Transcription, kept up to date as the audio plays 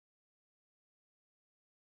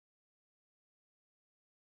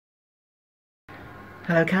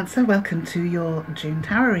Hello Cancer, welcome to your June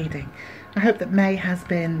tarot reading. I hope that May has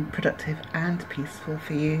been productive and peaceful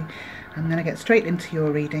for you. I'm going to get straight into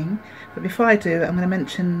your reading, but before I do, I'm going to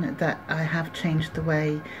mention that I have changed the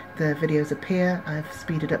way the videos appear. I've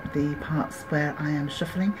speeded up the parts where I am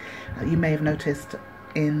shuffling. You may have noticed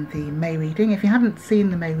in the May reading. If you haven't seen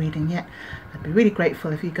the May reading yet, I'd be really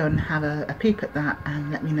grateful if you go and have a peep at that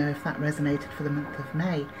and let me know if that resonated for the month of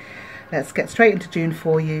May. Let's get straight into June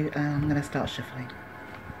for you. I'm going to start shuffling.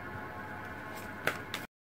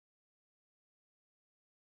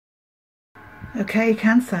 Okay,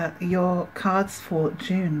 Cancer, your cards for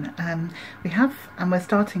June. We're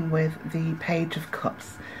starting with the Page of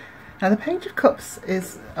Cups. Now, the Page of Cups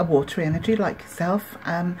is a watery energy like yourself,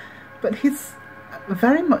 but he's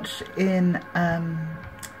very much in kind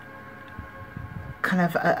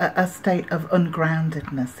of a state of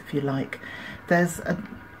ungroundedness, if you like. There's a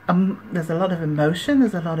lot of emotion,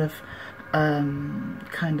 there's a lot of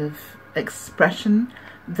kind of expression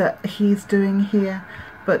that he's doing here,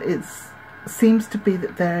 but seems to be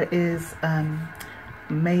that there is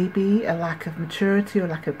maybe a lack of maturity or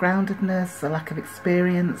lack of groundedness, a lack of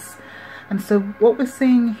experience. And so what we're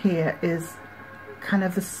seeing here is kind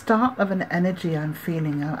of the start of an energy I'm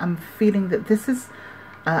feeling. I'm feeling that this is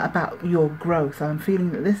about your growth. I'm feeling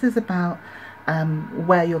that this is about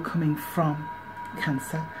where you're coming from,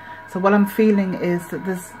 Cancer. So what I'm feeling is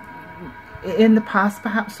that in the past,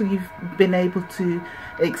 perhaps you've been able to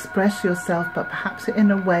express yourself, but perhaps in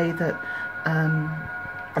a way that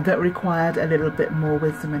required a little bit more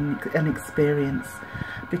wisdom and experience.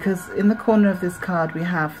 Because in the corner of this card we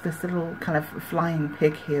have this little kind of flying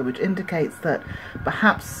pig here, which indicates that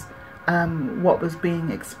perhaps what was being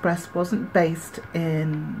expressed wasn't based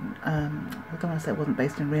in, I don't want to say it wasn't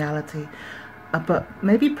based in reality, but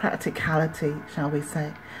maybe practicality, shall we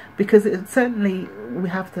say. Because it certainly, we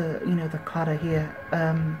have the clutter here,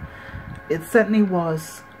 it certainly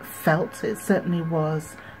was felt, it certainly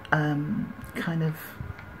was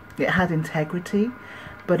it had integrity,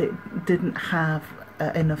 but it didn't have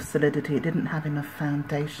enough solidity, it didn't have enough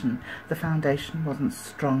foundation. The foundation wasn't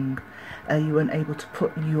strong. You weren't able to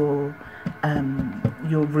put your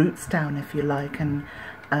roots down, if you like, and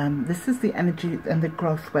this is the energy and the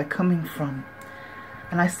growth we're coming from.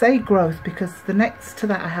 And I say growth because the next to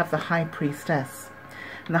that I have the High Priestess,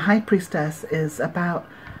 and the High Priestess is about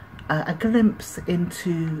a glimpse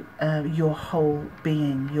into your whole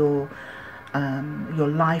being, your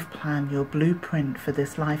life plan, your blueprint for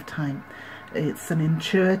this lifetime. It's an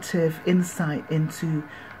intuitive insight into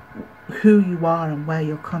who you are and where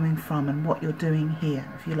you're coming from and what you're doing here,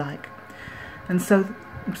 if you like. And so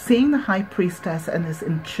seeing the High Priestess and this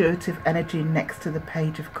intuitive energy next to the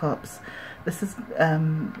Page of Cups, this is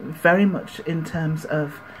very much in terms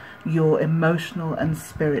of your emotional and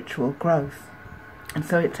spiritual growth. And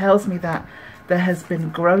so it tells me that there has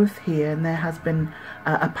been growth here, and there has been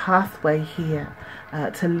a pathway here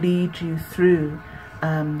to lead you through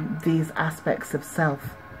these aspects of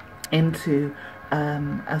self into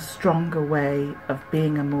a stronger way of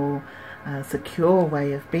being, a more secure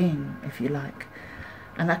way of being, if you like.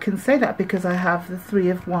 And I can say that because I have the Three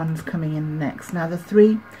of Wands coming in next. Now the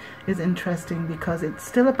Three is interesting because it's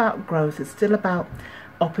still about growth, it's still about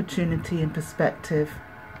opportunity and perspective,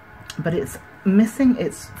 but it's missing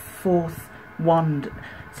its fourth wand.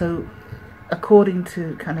 So according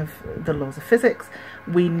to kind of the laws of physics,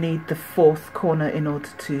 we need the fourth corner in order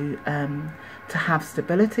to have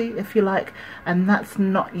stability, if you like, and that's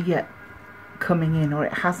not yet coming in, or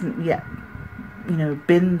it hasn't yet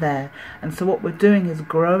been there. And so what we're doing is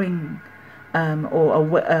growing,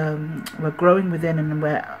 we're growing within, and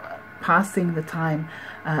we're passing the time,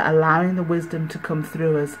 allowing the wisdom to come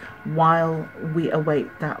through us while we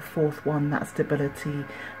await that fourth one, that stability,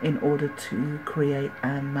 in order to create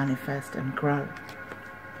and manifest and grow.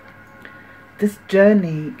 This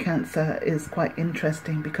journey, Cancer, is quite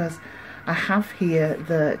interesting because I have here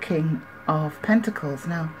the King of Pentacles.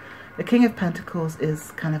 Now, the King of Pentacles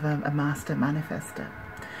is kind of a master manifester.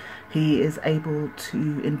 He is able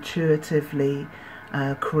to intuitively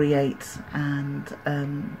create and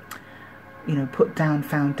put down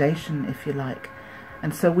foundation, if you like.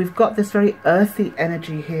 And so we've got this very earthy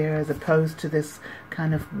energy here as opposed to this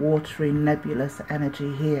kind of watery, nebulous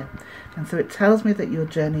energy here. And so it tells me that your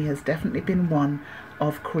journey has definitely been one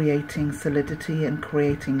of creating solidity and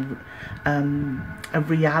creating a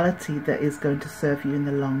reality that is going to serve you in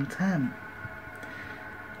the long term.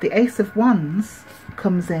 The Ace of Wands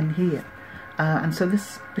comes in here. And so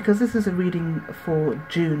because this is a reading for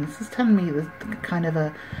June, this is telling me kind of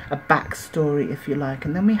a backstory, if you like.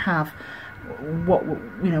 And then we have what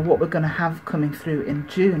we're going to have coming through in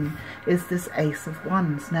June is this Ace of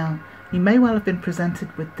Wands. Now, you may well have been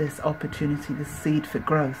presented with this opportunity, this seed for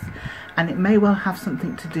growth, and it may well have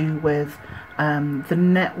something to do with the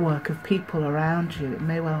network of people around you. It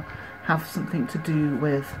may well have something to do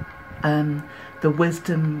with the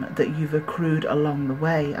wisdom that you've accrued along the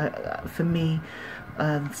way. For me,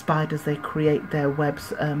 spiders, they create their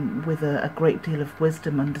webs with a great deal of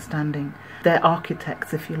wisdom, understanding. They're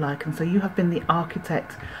architects, if you like, and so you have been the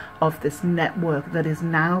architect of this network that is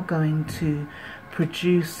now going to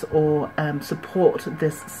produce or support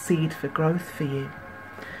this seed for growth for you.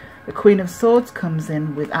 The Queen of Swords comes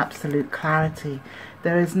in with absolute clarity.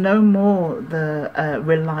 There is no more the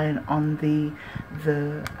reliant on the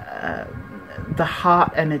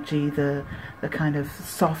heart energy, the kind of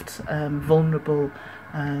soft, vulnerable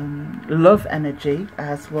love energy,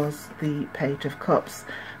 as was the Page of Cups.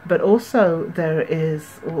 But also there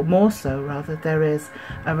is, or more so rather, there is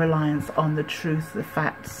a reliance on the truth, the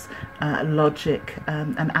facts, logic,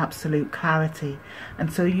 and absolute clarity.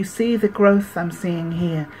 And so you see the growth I'm seeing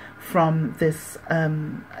here from this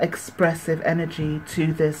expressive energy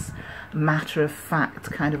to this matter of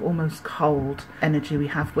fact, kind of almost cold energy we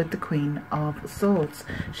have with the Queen of Swords.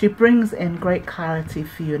 She brings in great clarity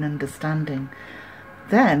for you and understanding.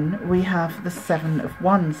 Then we have the Seven of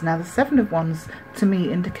Wands. Now the Seven of Wands to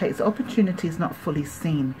me indicates opportunity is not fully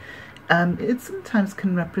seen. It sometimes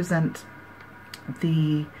can represent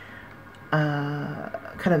the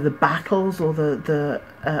kind of the battles or the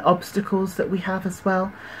obstacles that we have as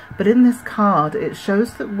well. But in this card, it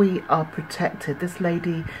shows that we are protected. This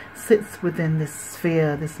lady sits within this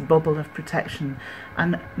sphere, this bubble of protection.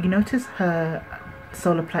 And you notice her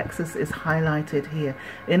solar plexus is highlighted here,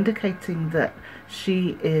 indicating that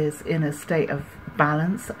she is in a state of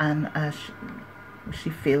balance, and she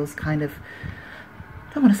feels kind of,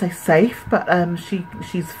 I don't want to say safe, but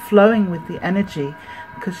she's flowing with the energy,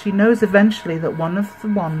 because she knows eventually that one of the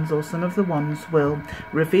wands or some of the wands will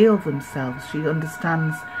reveal themselves. She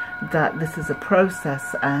understands that this is a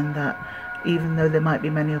process, and that even though there might be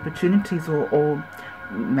many opportunities or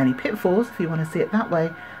many pitfalls, if you want to see it that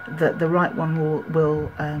way, that the right one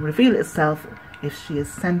will reveal itself if she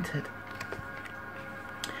is centered.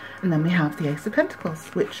 And then we have the Ace of Pentacles,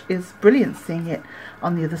 which is brilliant seeing it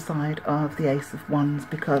on the other side of the Ace of Wands,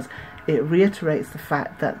 because it reiterates the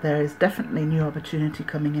fact that there is definitely new opportunity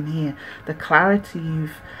coming in here. The clarity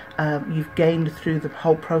you've gained through the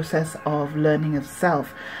whole process of learning of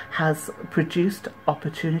self has produced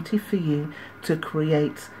opportunity for you to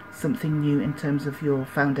create something new in terms of your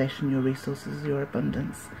foundation, your resources, your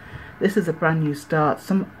abundance. This is a brand new start.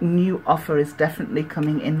 Some new offer is definitely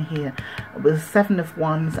coming in here with the Seven of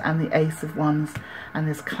Wands and the Ace of Wands, and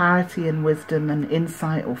there's clarity and wisdom and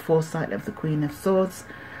insight or foresight of the Queen of Swords.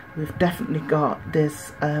 We've definitely got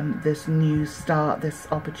this this new start, this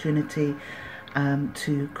opportunity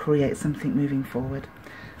to create something moving forward.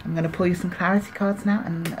 I'm going to pull you some clarity cards now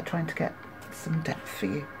and trying to get some depth for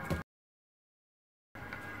you.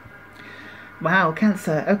 Wow,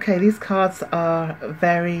 Cancer. Okay, these cards are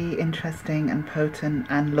very interesting and potent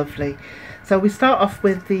and lovely. So we start off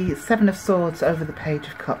with the Seven of Swords over the Page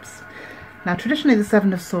of Cups. Now, traditionally, the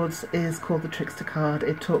Seven of Swords is called the Trickster card.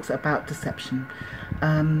 It talks about deception.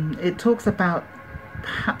 It talks about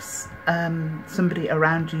perhaps somebody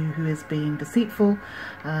around you who is being deceitful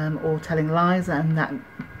or telling lies, and that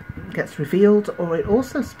gets revealed. Or it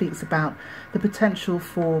also speaks about the potential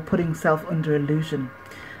for putting self under illusion.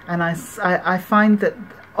 And I find that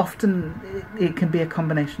often it can be a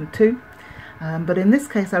combination of two. But in this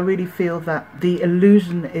case, I really feel that the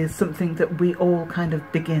illusion is something that we all kind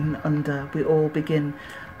of begin under. We all begin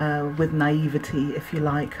with naivety, if you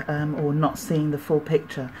like, or not seeing the full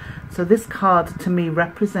picture. So this card to me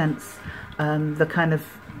represents the kind of,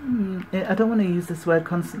 I don't want to use this word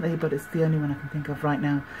constantly, but it's the only one I can think of right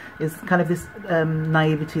now, is kind of this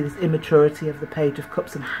naivety, this immaturity of the Page of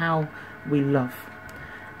Cups and how we love.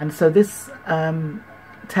 And so this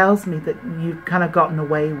tells me that you've kind of gotten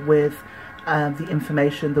away with the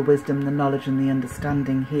information, the wisdom, the knowledge and the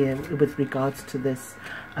understanding here with regards to this,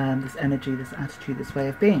 this energy, this attitude, this way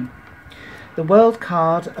of being. The World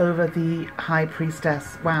card over the High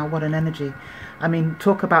Priestess. Wow, what an energy. I mean,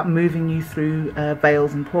 talk about moving you through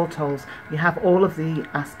veils and portals. You have all of the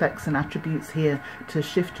aspects and attributes here to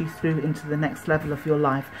shift you through into the next level of your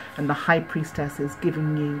life. And the High Priestess is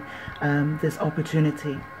giving you this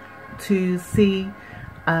opportunity to see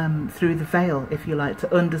through the veil, if you like,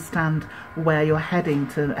 to understand where you're heading,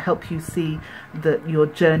 to help you see that your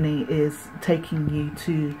journey is taking you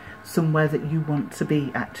to somewhere that you want to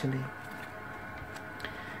be, actually.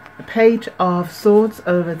 The Page of Swords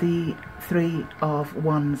over the Three of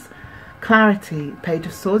Wands. Clarity. Page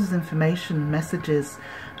of Swords is information, messages,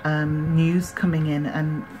 news coming in,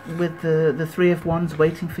 and with the Three of Wands,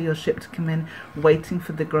 waiting for your ship to come in, waiting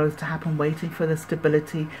for the growth to happen, waiting for the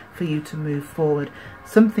stability for you to move forward.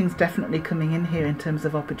 Something's definitely coming in here in terms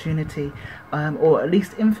of opportunity, or at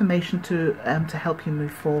least information to help you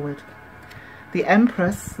move forward. The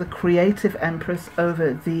Empress, the creative Empress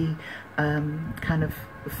over the kind of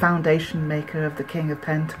foundation maker of the King of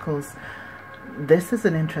Pentacles. This is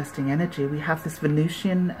an interesting energy. We have this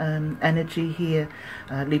Venusian energy here,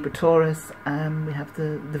 Libra Taurus. We have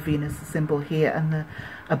the Venus symbol here, and the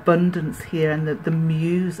abundance here, and the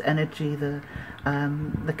muse energy, the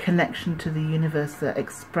connection to the universe, the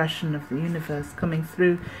expression of the universe coming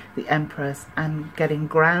through the Empress and getting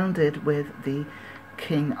grounded with the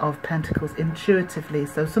King of Pentacles intuitively.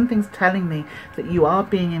 So something's telling me that you are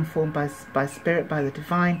being informed by spirit, by the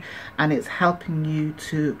divine, and it's helping you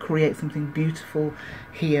to create something beautiful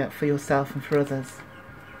here for yourself and for others.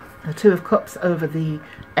 The Two of Cups over the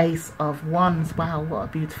Ace of Wands. Wow, what a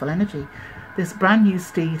beautiful energy. This brand new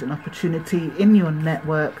steed, an opportunity in your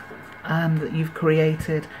network that you've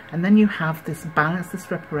created, and then you have this balance, this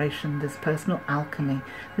reparation, this personal alchemy,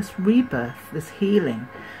 this rebirth, this healing.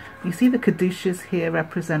 You see the caduceus here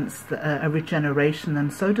represents a regeneration,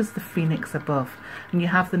 and so does the phoenix above. And you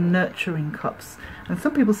have the nurturing cups. And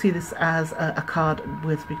some people see this as a card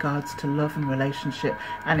with regards to love and relationship,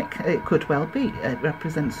 and it could well be. It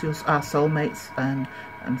represents our soulmates, and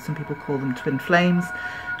some people call them twin flames.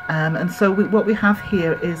 And so what we have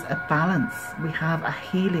here is a balance. We have a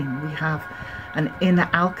healing. We have an inner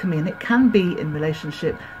alchemy, and it can be in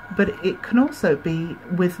relationship, but it can also be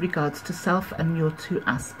with regards to self and your two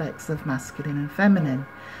aspects of masculine and feminine.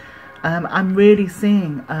 I'm really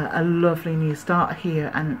seeing a lovely new start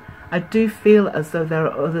here, and I do feel as though there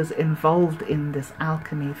are others involved in this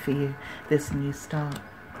alchemy for you, this new start.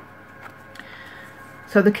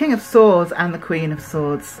 So the King of Swords and the Queen of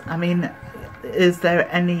Swords, I mean, is there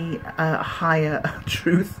any higher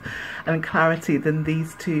truth and clarity than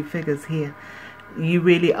these two figures here? You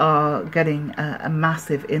really are getting a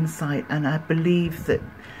massive insight, and I believe that,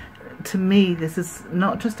 to me, this is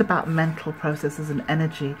not just about mental processes and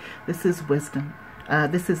energy. This is wisdom,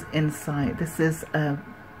 this is insight, this is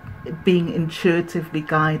being intuitively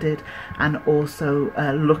guided, and also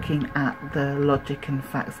looking at the logic and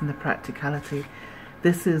facts and the practicality.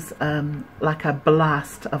 This is like a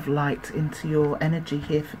blast of light into your energy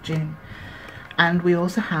here for June. And we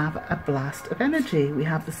also have a blast of energy. We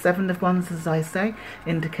have the Seven of Wands, as I say,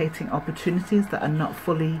 indicating opportunities that are not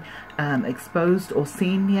fully exposed or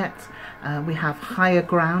seen yet. We have higher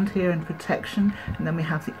ground here and protection. And then we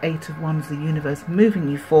have the Eight of Wands, the universe, moving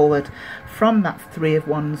you forward from that Three of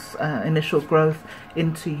Wands initial growth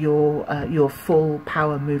into your full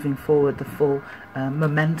power moving forward, the full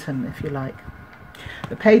momentum, if you like.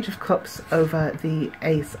 The Page of Cups over the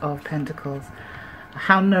Ace of Pentacles.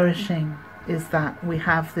 How nourishing is that? We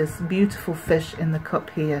have this beautiful fish in the cup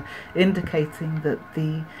here, indicating that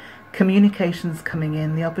the communications coming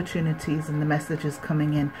in, the opportunities and the messages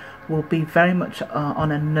coming in will be very much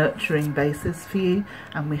on a nurturing basis for you.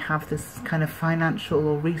 And we have this kind of financial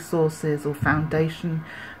or resources or foundation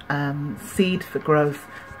seed for growth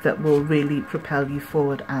that will really propel you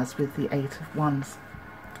forward, as with the Eight of Wands.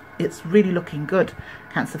 It's really looking good,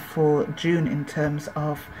 Cancer, for June in terms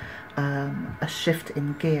of a shift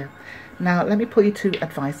in gear. Now let me pull you two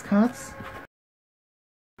advice cards.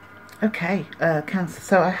 Okay, Cancer,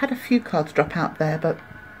 so I had a few cards drop out there, but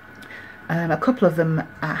a couple of them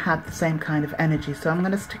had the same kind of energy, so I'm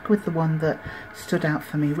going to stick with the one that stood out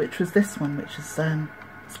for me, which was this one, which is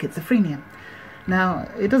schizophrenia. Now,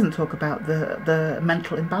 it doesn't talk about the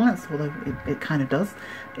mental imbalance, although it kind of does.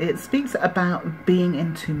 It speaks about being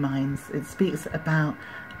in two minds. It speaks about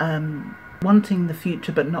wanting the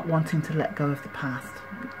future but not wanting to let go of the past,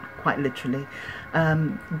 quite literally.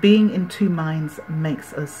 Being in two minds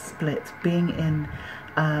makes us split. Being in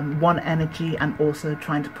one energy and also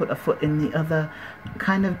trying to put a foot in the other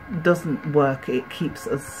kind of doesn't work. It keeps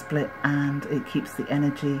us split, and it keeps the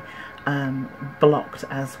energy blocked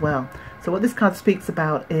as well. So what this card speaks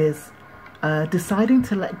about is deciding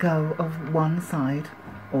to let go of one side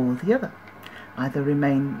or the other. Either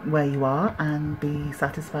remain where you are and be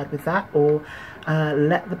satisfied with that, or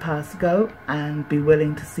let the past go and be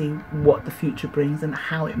willing to see what the future brings and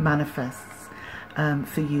how it manifests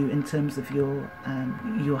for you in terms of your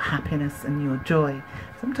happiness and your joy.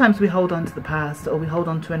 Sometimes we hold on to the past, or we hold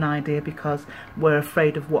on to an idea because we're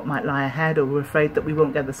afraid of what might lie ahead, or we're afraid that we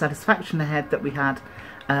won't get the satisfaction ahead that we had,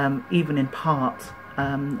 even in part,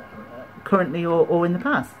 currently or in the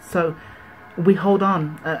past. So we hold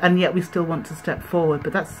on, and yet we still want to step forward,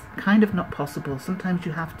 but that's kind of not possible. Sometimes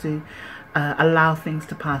you have to allow things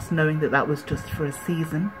to pass, knowing that that was just for a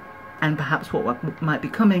season, and perhaps what might be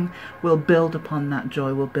coming will build upon that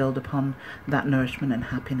joy, will build upon that nourishment and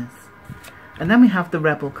happiness. And then we have the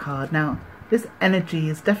Rebel card. Now, this energy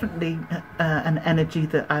is definitely an energy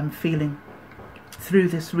that I'm feeling through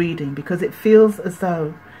this reading, because it feels as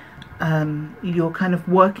though you're kind of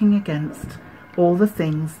working against all the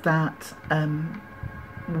things that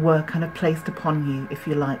were kind of placed upon you, if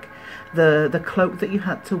you like. The cloak that you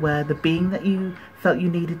had to wear, the being that you felt you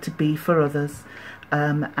needed to be for others,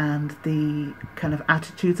 and the kind of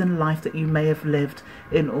attitudes and life that you may have lived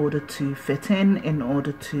in order to fit in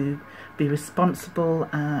order to be responsible,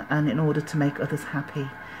 and in order to make others happy.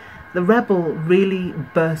 The Rebel really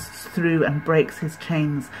bursts through and breaks his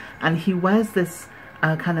chains, and he wears this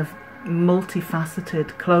kind of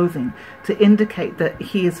multifaceted clothing to indicate that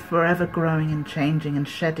he is forever growing and changing and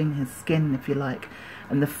shedding his skin, if you like.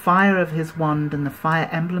 And the fire of his wand and the fire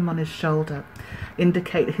emblem on his shoulder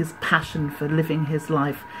indicate his passion for living his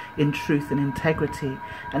life in truth and integrity.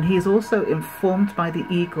 And he is also informed by the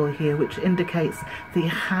eagle here, which indicates that he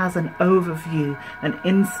has an overview, an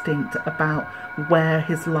instinct about where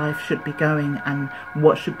his life should be going and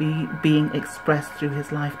what should be being expressed through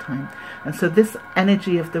his lifetime. And so this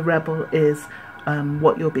energy of the Rebel is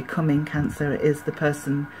what you're becoming, Cancer. Is the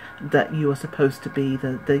person that you are supposed to be,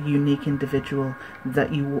 the unique individual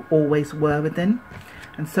that you always were within.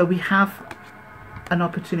 And so we have an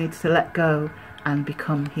opportunity to let go and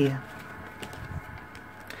become here.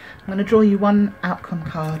 I'm going to draw you one outcome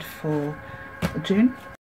card for June.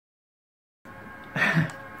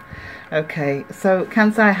 Okay, so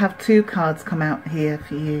Cancer, I have two cards come out here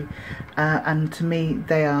for you, and to me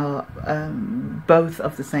they are both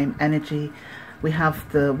of the same energy. We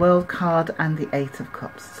have the World card and the Eight of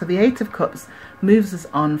Cups. So the Eight of Cups moves us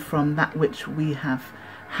on from that which we have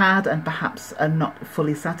had and perhaps are not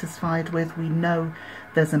fully satisfied with. We know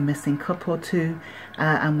there's a missing cup or two,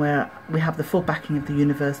 and we have the full backing of the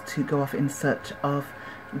universe to go off in search of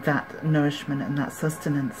that nourishment and that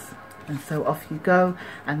sustenance. And so off you go,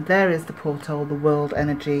 and there is the portal, the world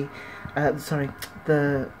energy,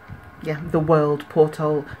 the world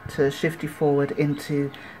portal to shift you forward into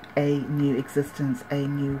a new existence, a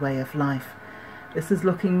new way of life. This is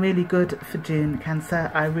looking really good for June,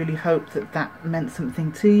 Cancer. I really hope that that meant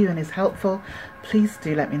something to you and is helpful. Please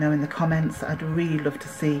do let me know in the comments. I'd really love to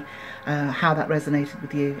see how that resonated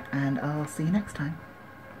with you, and I'll see you next time.